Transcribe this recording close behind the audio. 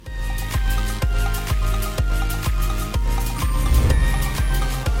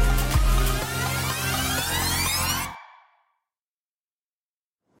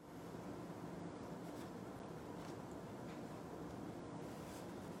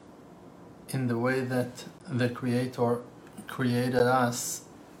in the way that the Creator created us,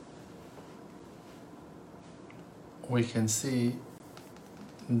 we can see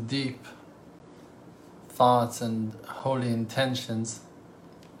deep thoughts and holy intentions,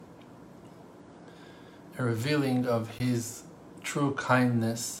 a revealing of His true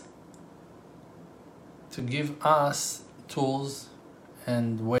kindness to give us tools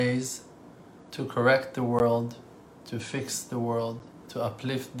and ways to correct the world, to fix the world, to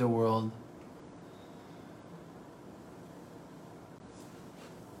uplift the world.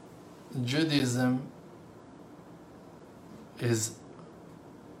 Judaism is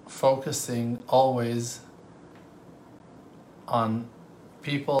focusing always on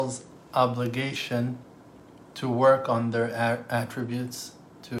people's obligation to work on their attributes,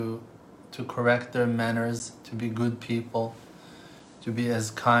 to correct their manners, to be good people, to be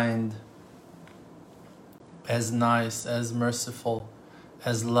as kind, as nice, as merciful,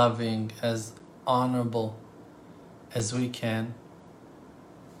 as loving, as honorable as we can.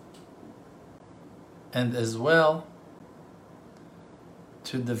 And as well,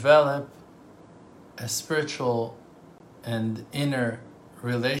 to develop a spiritual and inner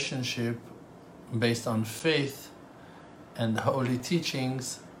relationship based on faith and holy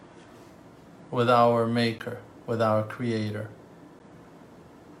teachings with our Maker, with our Creator.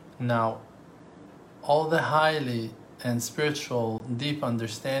 Now, all the highly and spiritual deep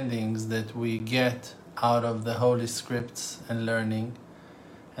understandings that we get out of the Holy Scripts and learning,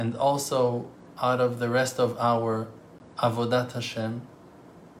 and also out of the rest of our Avodat Hashem,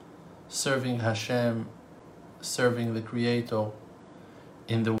 serving Hashem, serving the Creator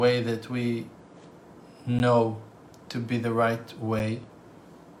in the way that we know to be the right way,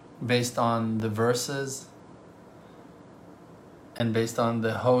 based on the verses and based on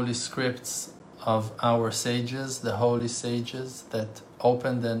the holy scripts of our sages, the holy sages that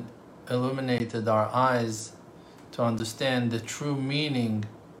opened and illuminated our eyes to understand the true meaning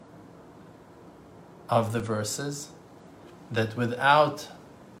of the verses, that without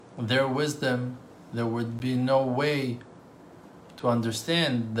their wisdom there would be no way to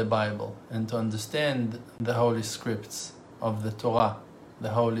understand the Bible and to understand the holy scripts of the Torah, the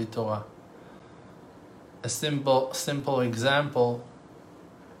Holy Torah. A simple example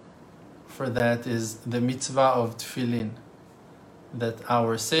for that is the mitzvah of tefillin, that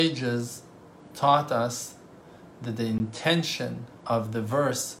our sages taught us that the intention of the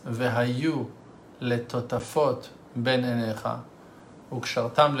verse Vehayu letotafot ben enecha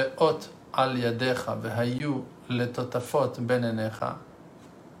ukshartam leot al yadecha Vehayu letotafot ben enecha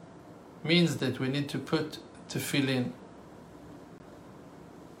means that we need to put tefillin.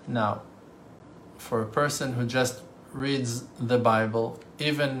 Now, for a person who just reads the Bible,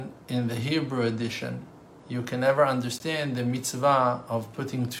 even in the Hebrew edition, you can never understand the mitzvah of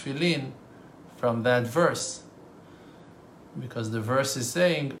putting tefillin from that verse, because the verse is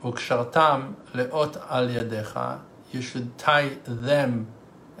saying ukshartam leot al yadecha, you should tie them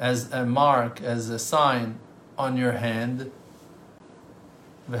as a mark, as a sign on your hand,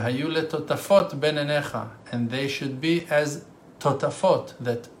 Vehayu letotafot ben enecha, and they should be as totafot.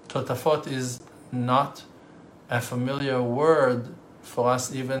 That totafot is not a familiar word for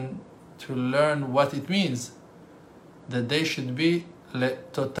us even to learn what it means. That they should be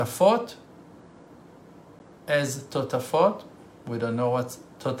letotafot as totafot. We don't know what's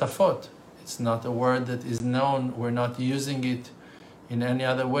totafot. It's not a word that is known. We're not using it in any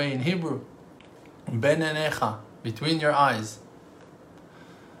other way in Hebrew. Ben enecha, between your eyes.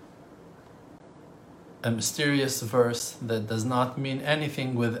 A mysterious verse that does not mean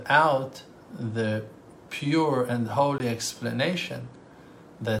anything without the pure and holy explanation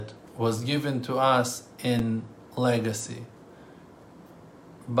that was given to us in legacy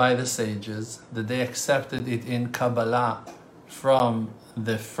by the sages, that they accepted it in Kabbalah from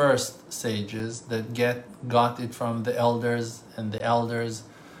the first sages that got it from the elders, and the elders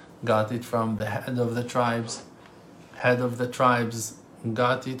got it from the head of the tribes. Head of the tribes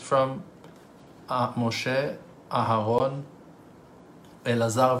got it from Moshe, Aharon,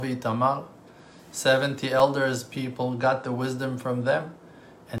 Elazar v'Itamar. 70 elders, people got the wisdom from them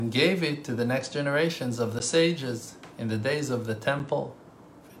and gave it to the next generations of the sages in the days of the temple,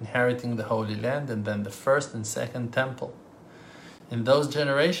 inheriting the Holy Land, and then the first and second temple. In those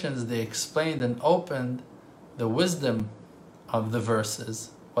generations, they explained and opened the wisdom of the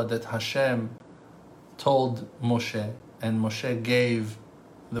verses, what that Hashem told Moshe, and Moshe gave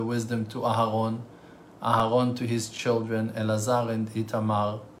the wisdom to Aharon, Aharon to his children, Elazar and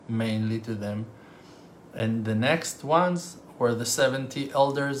Itamar, mainly to them. And the next ones were the 70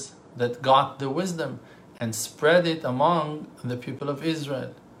 elders that got the wisdom and spread it among the people of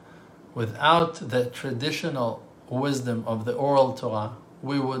Israel. Without the traditional wisdom of the oral Torah,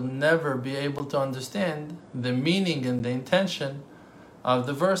 we would never be able to understand the meaning and the intention of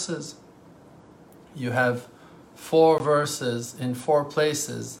the verses. You have 4 verses in 4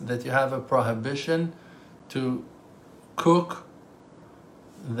 places that you have a prohibition to cook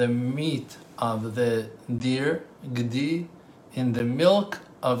the meat of the deer, gdi, in the milk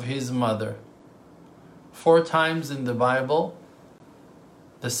of his mother. 4 times in the Bible,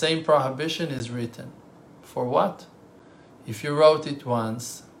 the same prohibition is written. For what? If you wrote it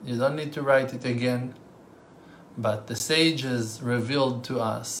once, you don't need to write it again. But the sages revealed to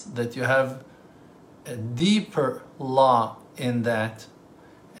us that you have a deeper law in that,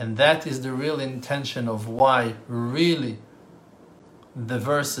 and that is the real intention of why really the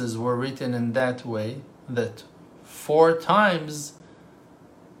verses were written in that way, that 4 times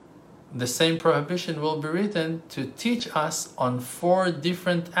the same prohibition will be written to teach us on 4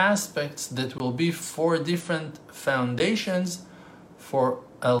 different aspects that will be 4 different foundations for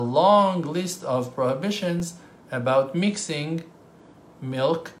a long list of prohibitions about mixing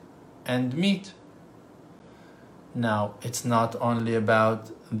milk and meat. Now, it's not only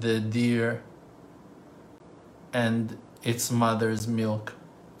about the deer and its mother's milk.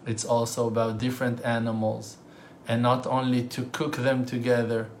 It's also about different animals. And not only to cook them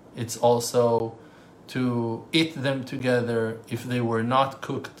together, it's also to eat them together if they were not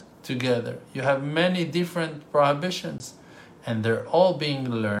cooked together. You have many different prohibitions, and they're all being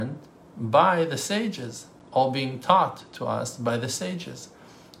learned by the sages, all being taught to us by the sages.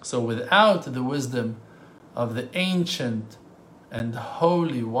 So without the wisdom of the ancient and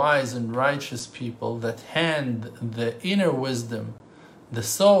holy, wise and righteous people that hand the inner wisdom, the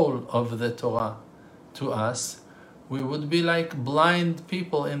soul of the Torah to us, we would be like blind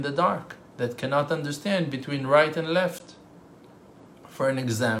people in the dark that cannot understand between right and left. For an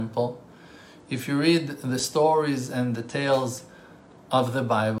example, if you read the stories and the tales of the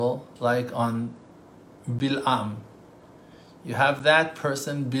Bible, like on Bil'am, you have that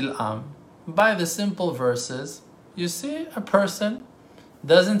person Bil'am. By the simple verses, you see a person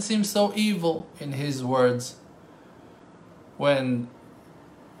doesn't seem so evil in his words. When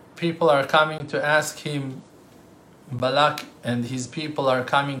people are coming to ask him, Balak and his people are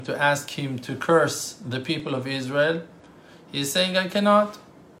coming to ask him to curse the people of Israel, he's saying, I cannot.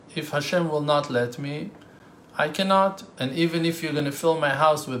 If Hashem will not let me, I cannot. And even if you're going to fill my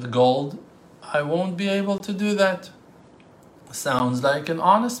house with gold, I won't be able to do that. Sounds like an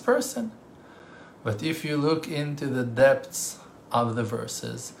honest person. But if you look into the depths of the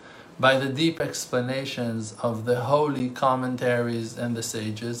verses, by the deep explanations of the holy commentaries and the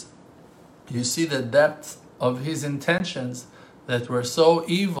sages, you see the depth of his intentions that were so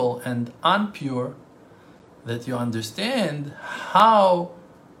evil and unpure that you understand how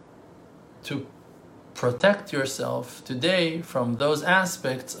to protect yourself today from those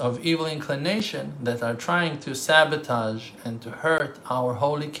aspects of evil inclination that are trying to sabotage and to hurt our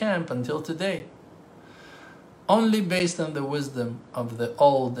holy camp until today. Only based on the wisdom of the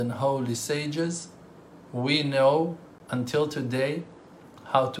old and holy sages, we know until today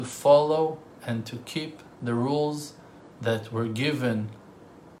how to follow and to keep the rules that were given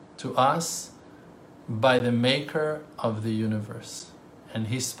to us by the maker of the universe. And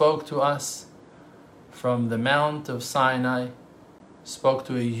he spoke to us from the Mount of Sinai, spoke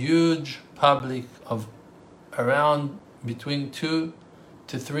to a huge public of around between 2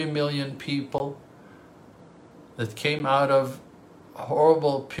 to 3 million people that came out of a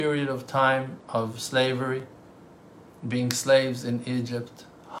horrible period of time of slavery, being slaves in Egypt,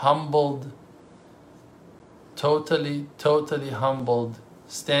 humbled, totally humbled,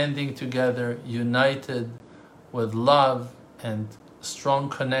 standing together, united with love and strong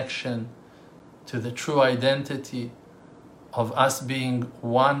connection to the true identity of us being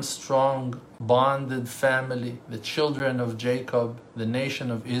one strong, bonded family, the children of Jacob, the nation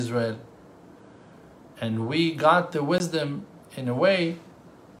of Israel. And we got the wisdom in a way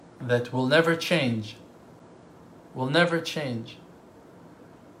that will never change. Will never change.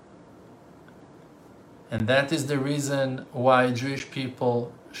 And that is the reason why Jewish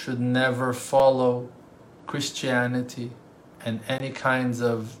people should never follow Christianity and any kinds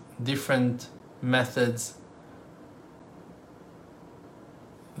of different methods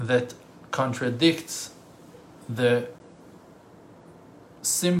that contradicts the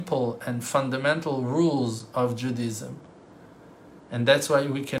simple and fundamental rules of Judaism. And that's why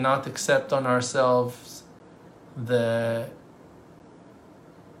we cannot accept on ourselves the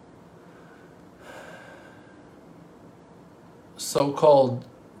so-called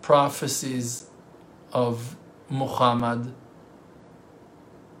prophecies of Muhammad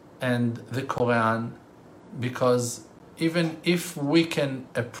and the Quran, because even if we can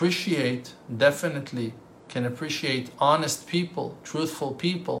appreciate, definitely can appreciate honest people, truthful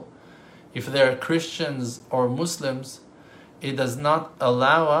people, if they are Christians or Muslims, it does not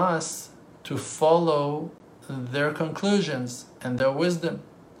allow us to follow their conclusions and their wisdom.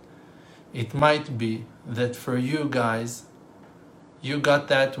 It might be that for you guys, you got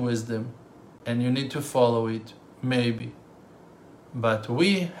that wisdom and you need to follow it, maybe. But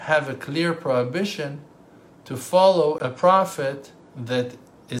we have a clear prohibition to follow a prophet that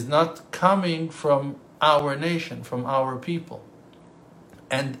is not coming from our nation, from our people.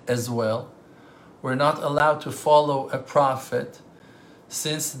 And as well, we're not allowed to follow a prophet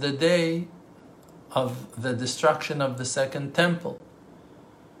since the day of the destruction of the Second Temple.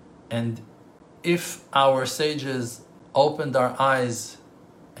 And if our sages opened our eyes,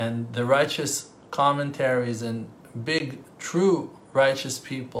 and the righteous commentaries and big, true righteous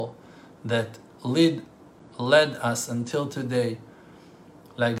people that led us until today,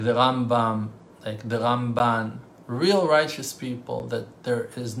 like the Rambam, like the Ramban, real righteous people that there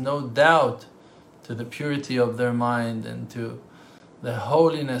is no doubt to the purity of their mind and to the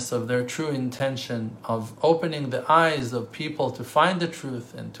holiness of their true intention of opening the eyes of people to find the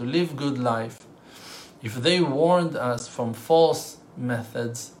truth and to live good life. If they warned us from false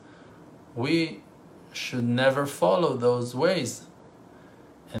methods, we should never follow those ways.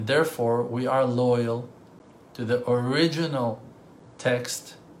 And therefore, we are loyal to the original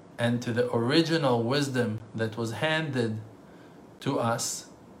text and to the original wisdom that was handed to us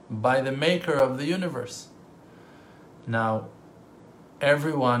by the maker of the universe. Now,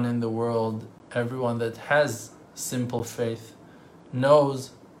 everyone in the world, everyone that has simple faith,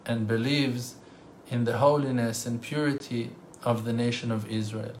 knows and believes in the holiness and purity of the nation of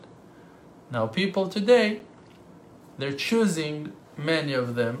Israel. Now, people today, they're choosing, many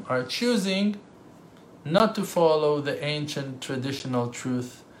of them are choosing not to follow the ancient traditional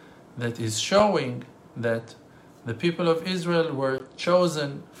truth that is showing that the people of Israel were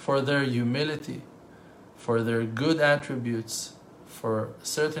chosen for their humility, for their good attributes, for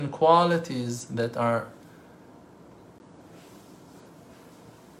certain qualities that are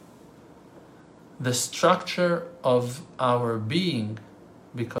the structure of our being,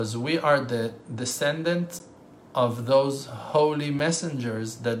 because we are the descendants of those holy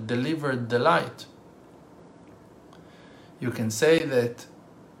messengers that delivered the light. You can say that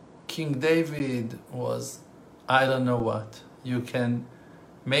King David was I don't know what. You can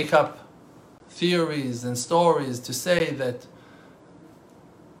make up theories and stories to say that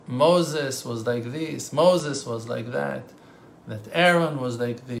Moses was like this, Moses was like that Aaron was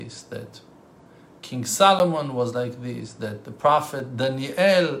like this, that King Solomon was like this, that the prophet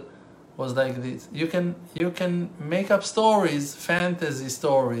Daniel was like this. You can make up stories, fantasy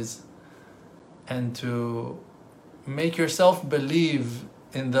stories, and to make yourself believe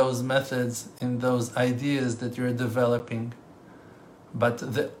in those methods, in those ideas that you're developing. But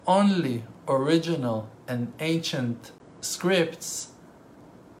the only original and ancient scripts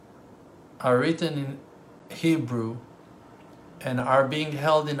are written in Hebrew and are being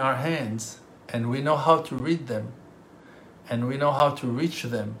held in our hands, and we know how to read them, and we know how to reach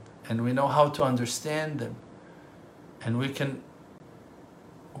them, and we know how to understand them, and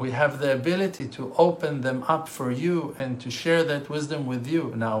we have the ability to open them up for you and to share that wisdom with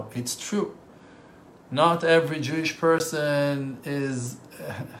you. Now, it's true, not every Jewish person is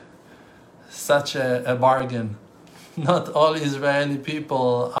such a bargain. Not all Israeli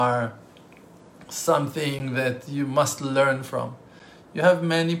people are something that you must learn from. You have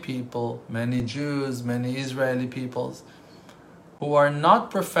many people, many Jews, many Israeli peoples who are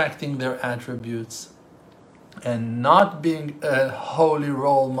not perfecting their attributes and not being a holy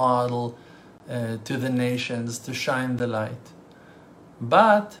role model to the nations to shine the light.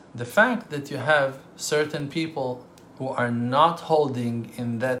 But the fact that you have certain people who are not holding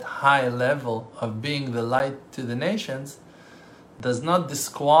in that high level of being the light to the nations does not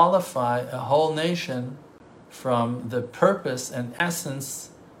disqualify a whole nation from the purpose and essence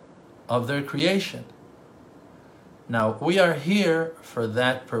of their creation. Now, we are here for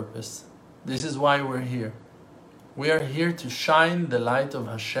that purpose. This is why we're here. We are here to shine the light of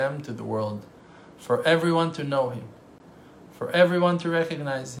Hashem to the world, for everyone to know Him, for everyone to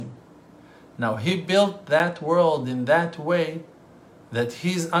recognize Him. Now, He built that world in that way that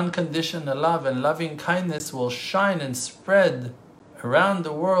His unconditional love and loving kindness will shine and spread around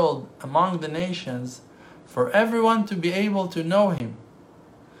the world among the nations for everyone to be able to know Him.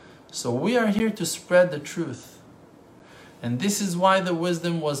 So we are here to spread the truth. And this is why the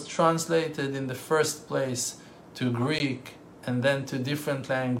wisdom was translated in the first place to Greek and then to different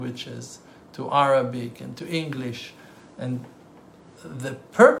languages, to Arabic and to English. And the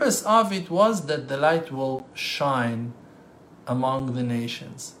purpose of it was that the light will shine among the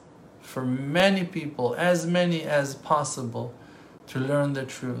nations, for many people, as many as possible, to learn the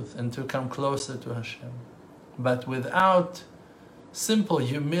truth and to come closer to Hashem. But without simple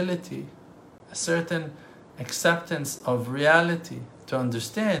humility, a certain acceptance of reality, to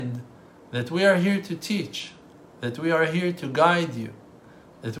understand that we are here to teach, that we are here to guide you,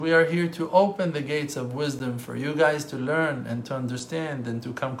 that we are here to open the gates of wisdom for you guys to learn and to understand and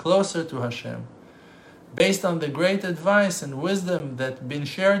to come closer to Hashem, based on the great advice and wisdom that been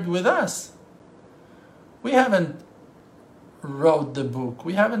shared with us. We haven't wrote the book.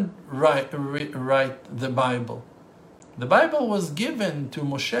 We haven't write the Bible. The Bible was given to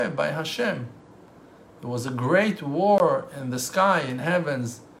Moshe by Hashem. There was a great war in the sky, in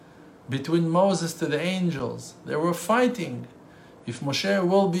heavens, between Moses to the angels. They were fighting if Moshe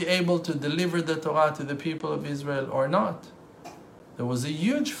will be able to deliver the Torah to the people of Israel or not. There was a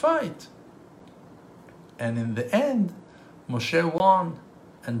huge fight. And in the end, Moshe won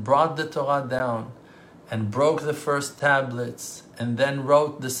and brought the Torah down and broke the first tablets and then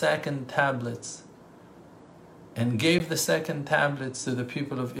wrote the second tablets and gave the second tablets to the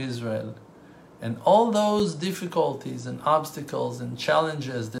people of Israel. And all those difficulties and obstacles and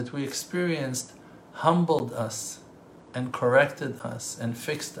challenges that we experienced humbled us and corrected us and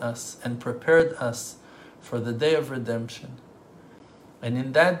fixed us and prepared us for the day of redemption. And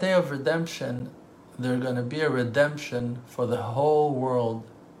in that day of redemption, there's going to be a redemption for the whole world.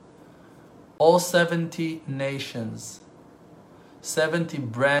 All 70 nations, 70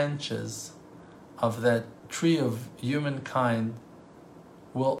 branches of that tree of humankind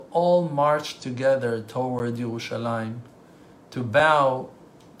will all march together toward Yerushalayim to bow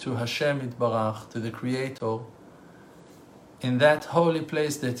to Hashem Yitbarach, to the Creator, in that holy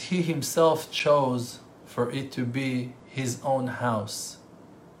place that He Himself chose for it to be His own house.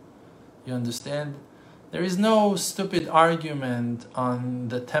 You understand? There is no stupid argument on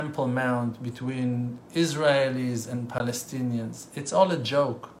the Temple Mount between Israelis and Palestinians. It's all a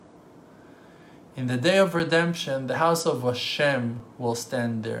joke. In the day of redemption, the house of Hashem will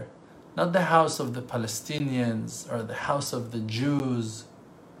stand there, not the house of the Palestinians or the house of the Jews.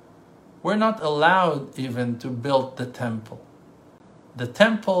 We're not allowed even to build the temple. The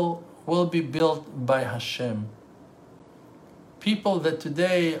temple will be built by Hashem. People that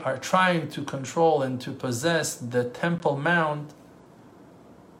today are trying to control and to possess the Temple Mount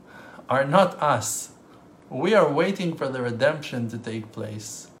are not us. We are waiting for the redemption to take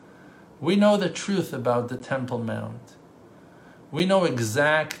place. We know the truth about the Temple Mount. We know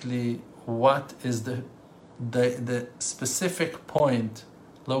exactly what is the specific point,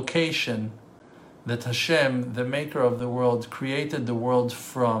 location that Hashem, the maker of the world, created the world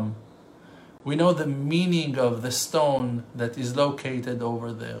from. We know the meaning of the stone that is located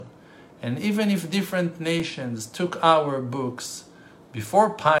over there. And even if different nations took our books,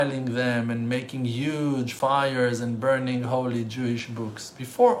 before piling them and making huge fires and burning holy Jewish books,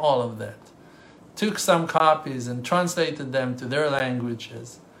 before all of that, took some copies and translated them to their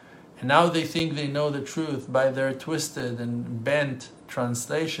languages, and now they think they know the truth by their twisted and bent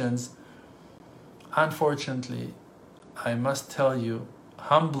translations, unfortunately, I must tell you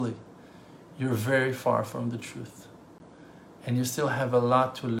humbly, you're very far from the truth. And you still have a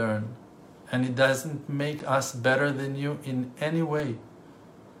lot to learn. And it doesn't make us better than you in any way.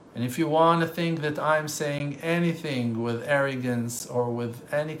 And if you want to think that I'm saying anything with arrogance or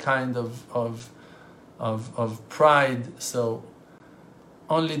with any kind of pride, so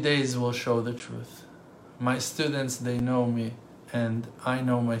only days will show the truth. My students, they know me, and I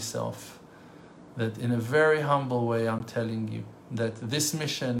know myself, that in a very humble way I'm telling you that this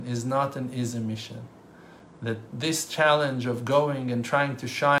mission is not an easy mission. That this challenge of going and trying to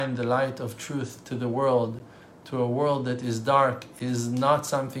shine the light of truth to the world, to a world that is dark, is not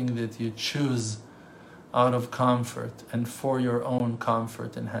something that you choose out of comfort and for your own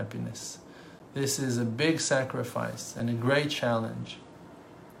comfort and happiness. This is a big sacrifice and a great challenge.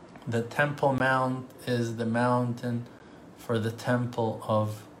 The Temple Mount is the mountain for the temple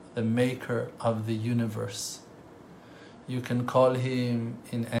of the maker of the universe. You can call him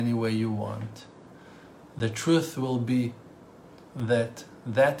in any way you want. The truth will be that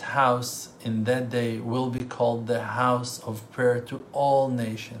that house in that day will be called the house of prayer to all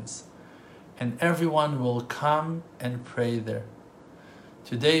nations. And everyone will come and pray there.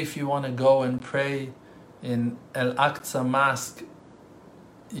 Today, if you want to go and pray in Al-Aqsa Mosque,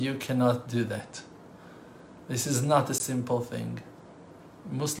 you cannot do that. This is not a simple thing.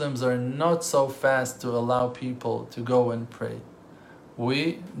 Muslims are not so fast to allow people to go and pray.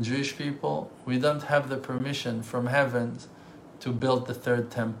 We, Jewish people, we don't have the permission from heaven to build the third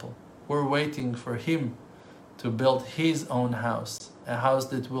temple. We're waiting for Him to build His own house, a house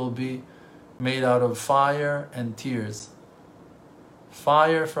that will be made out of fire and tears.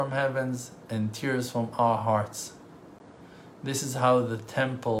 Fire from heavens and tears from our hearts. This is how the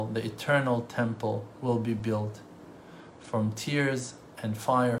temple, the eternal temple, will be built, from tears and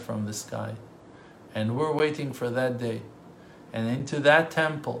fire from the sky. And we're waiting for that day. And into that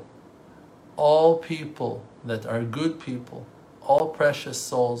temple, all people that are good people, all precious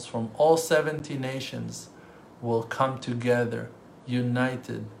souls from all 70 nations will come together,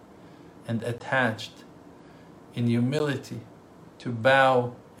 united and attached in humility, to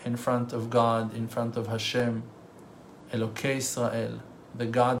bow in front of God, in front of Hashem, Elokei Israel, the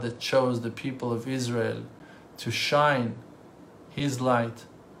God that chose the people of Israel to shine His light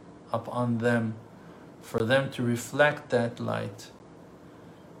upon them, for them to reflect that light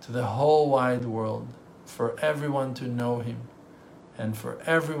to the whole wide world, for everyone to know Him, and for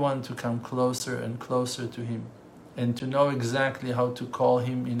everyone to come closer and closer to Him, and to know exactly how to call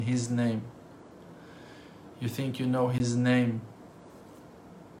Him in His name. You think you know His name?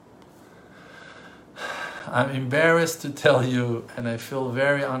 I'm embarrassed to tell you, and I feel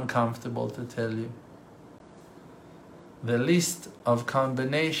very uncomfortable to tell you, the list of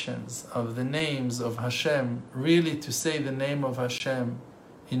combinations of the names of Hashem, really to say the name of Hashem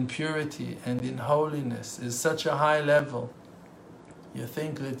in purity and in holiness, is such a high level. You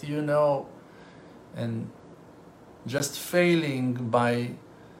think that you know, and just failing by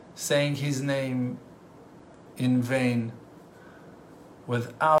saying His name in vain,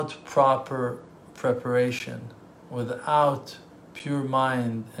 without proper preparation, without pure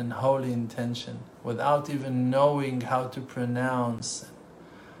mind and holy intention, without even knowing how to pronounce,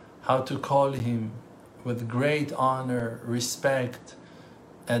 how to call Him with great honor, respect,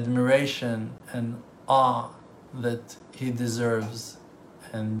 admiration and awe that He deserves,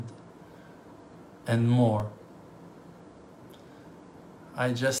 and more.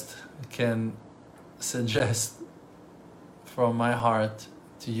 I just can suggest from my heart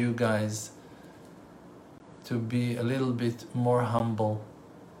to you guys to be a little bit more humble,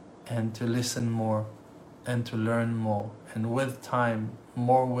 and to listen more, and to learn more. And with time,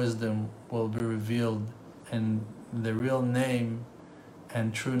 more wisdom will be revealed, and the real name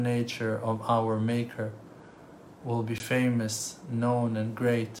and true nature of our Maker will be famous, known and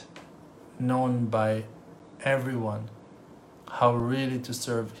great, known by everyone. How really to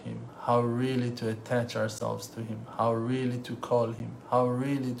serve Him, how really to attach ourselves to Him, how really to call Him, how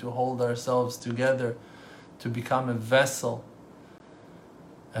really to hold ourselves together to become a vessel,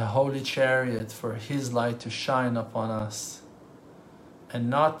 a holy chariot for His light to shine upon us,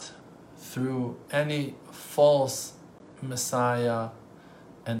 and not through any false Messiah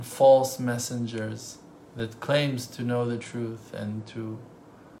and false messengers that claims to know the truth and to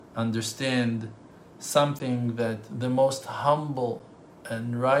understand something that the most humble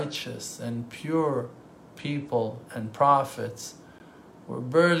and righteous and pure people and prophets were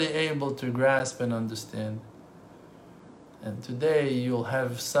barely able to grasp and understand. And today you'll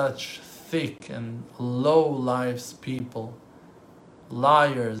have such thick and low lives people,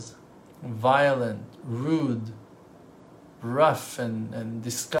 liars, violent, rude, rough and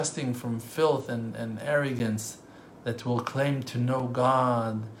disgusting from filth and arrogance, that will claim to know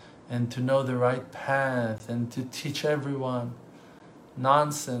God and to know the right path and to teach everyone.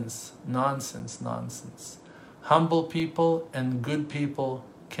 Nonsense, nonsense, nonsense. Humble people and good people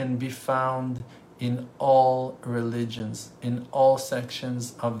can be found in all religions, in all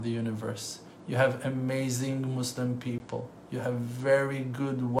sections of the universe. You have amazing Muslim people. You have very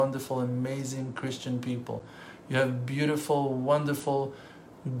good, wonderful, amazing Christian people. You have beautiful, wonderful,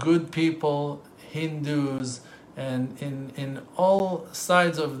 good people, Hindus, and in all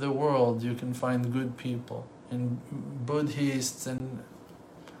sides of the world you can find good people. In Buddhists, and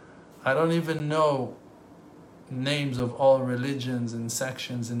I don't even know names of all religions and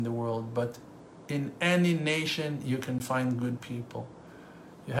sections in the world, but in any nation you can find good people.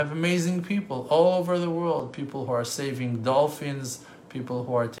 You have amazing people all over the world, people who are saving dolphins, people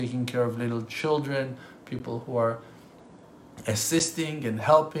who are taking care of little children, people who are assisting and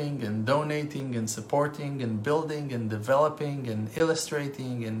helping and donating and supporting and building and developing and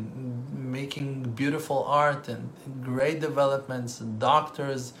illustrating and making beautiful art and great developments,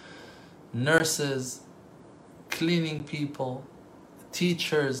 doctors, nurses, cleaning people,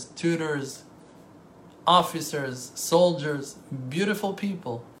 teachers, tutors, officers, soldiers, beautiful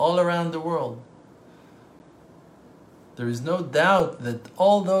people all around the world. There is no doubt that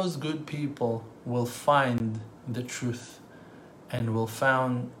all those good people will find the truth and will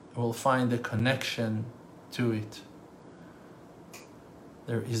find a connection to it.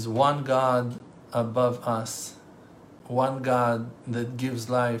 There is one God above us, one God that gives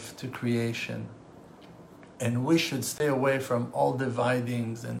life to creation. And we should stay away from all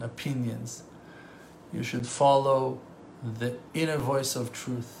dividings and opinions. You should follow the inner voice of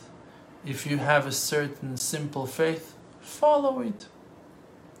truth. If you have a certain simple faith, follow it.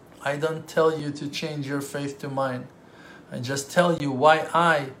 I don't tell you to change your faith to mine. I just tell you why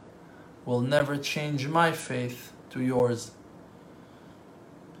I will never change my faith to yours.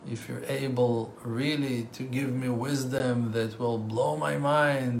 If you're able really to give me wisdom that will blow my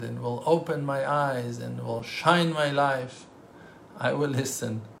mind and will open my eyes and will shine my life, I will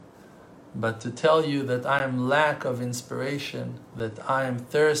listen. But to tell you that I am lack of inspiration, that I am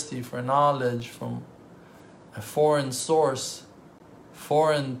thirsty for knowledge from a foreign source,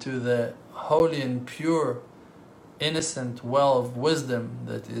 foreign to the holy and pure, innocent well of wisdom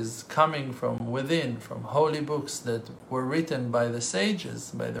that is coming from within, from holy books that were written by the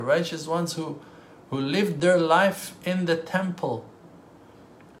sages, by the righteous ones who lived their life in the temple,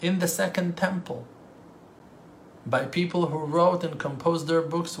 in the second temple, by people who wrote and composed their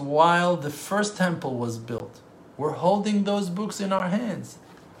books while the first temple was built. We're holding those books in our hands.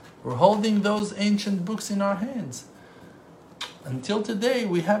 We're holding those ancient books in our hands. Until today,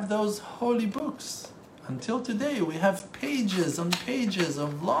 we have those holy books. Until today, we have pages on pages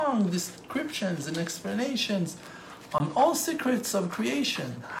of long descriptions and explanations on all secrets of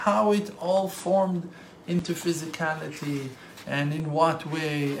creation, how it all formed into physicality, and in what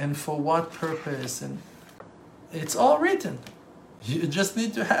way, and for what purpose, and it's all written. You just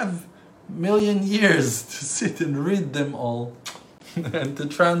need to have a million years to sit and read them all and to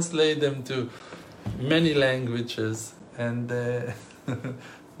translate them to many languages. And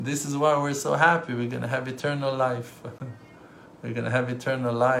this is why we're so happy. We're going to have eternal life. We're going to have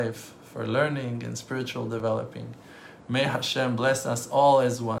eternal life for learning and spiritual developing. May Hashem bless us all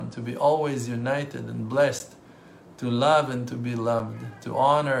as one, to be always united and blessed, to love and to be loved, to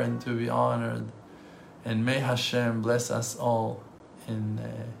honor and to be honored. And may Hashem bless us all in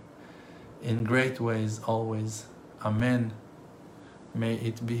great ways always. Amen. May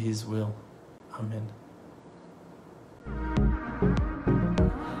it be His will. Amen.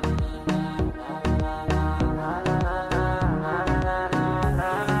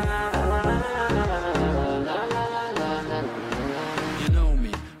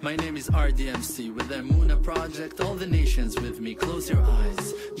 My name is RDMC with the Emunah Project, all the nations with me. Close your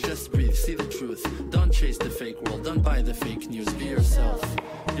eyes, just breathe, see the truth. Don't chase the fake world, don't buy the fake news. Be yourself,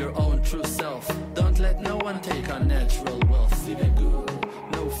 your own true self. Don't let no one take our natural wealth. See the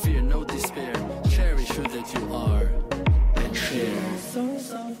good, no fear, no despair. Cherish who that you are and share.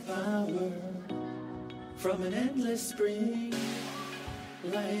 Source of power from an endless spring.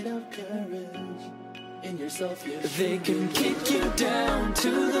 Light of courage in yourself, yes. They can kick you down to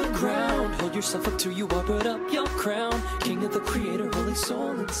the ground. Hold yourself up till you are, put up your crown. King of the creator, holy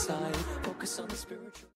soul inside. Focus on the spiritual.